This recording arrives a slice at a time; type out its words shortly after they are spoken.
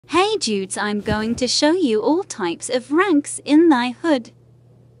Hey dudes, I'm going to show you all types of ranks in thy hood.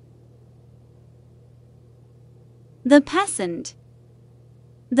 The peasant.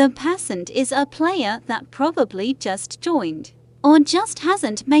 The peasant is a player that probably just joined, or just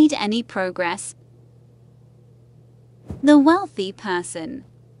hasn't made any progress. The wealthy person.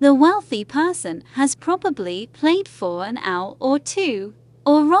 The wealthy person has probably played for an hour or two,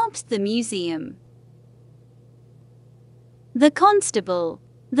 or robbed the museum. The constable.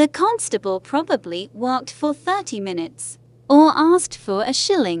 The constable probably worked for 30 minutes, or asked for a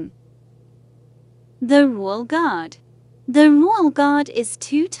shilling. The royal guard. The royal guard is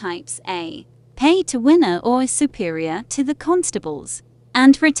two types: A, pay to winner or superior to the constables,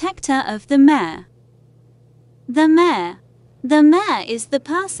 and protector of the mayor. The mayor. The mayor is the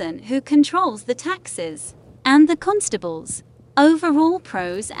person who controls the taxes, and the constables. Overall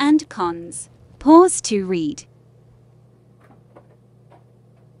pros and cons. Pause to read.